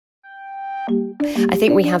I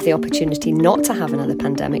think we have the opportunity not to have another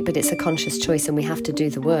pandemic, but it's a conscious choice and we have to do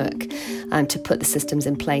the work to put the systems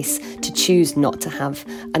in place to choose not to have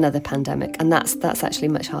another pandemic. And that's actually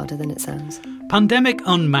much harder than it sounds. Pandemic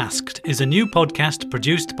Unmasked is a new podcast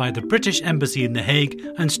produced by the British Embassy in The Hague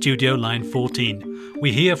and Studio Line 14.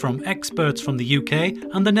 We hear from experts from the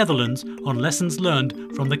UK and the Netherlands on lessons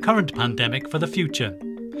learned from the current pandemic for the future.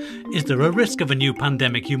 Is there a risk of a new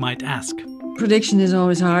pandemic, you might ask? Prediction is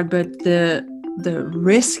always hard, but the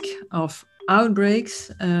risk of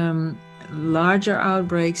outbreaks, larger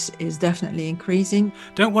outbreaks, is definitely increasing.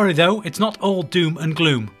 Don't worry though, it's not all doom and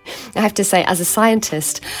gloom. I have to say, as a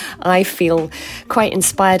scientist, I feel quite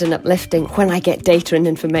inspired and uplifting when I get data and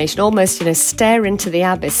information. Almost, stare into the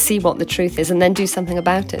abyss, see what the truth is, and then do something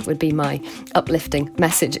about it would be my uplifting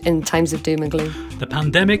message in times of doom and gloom. The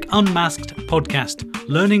Pandemic Unmasked podcast,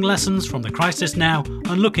 learning lessons from the crisis now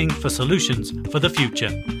and looking for solutions for the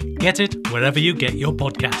future. Get it wherever you get your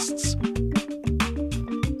podcasts.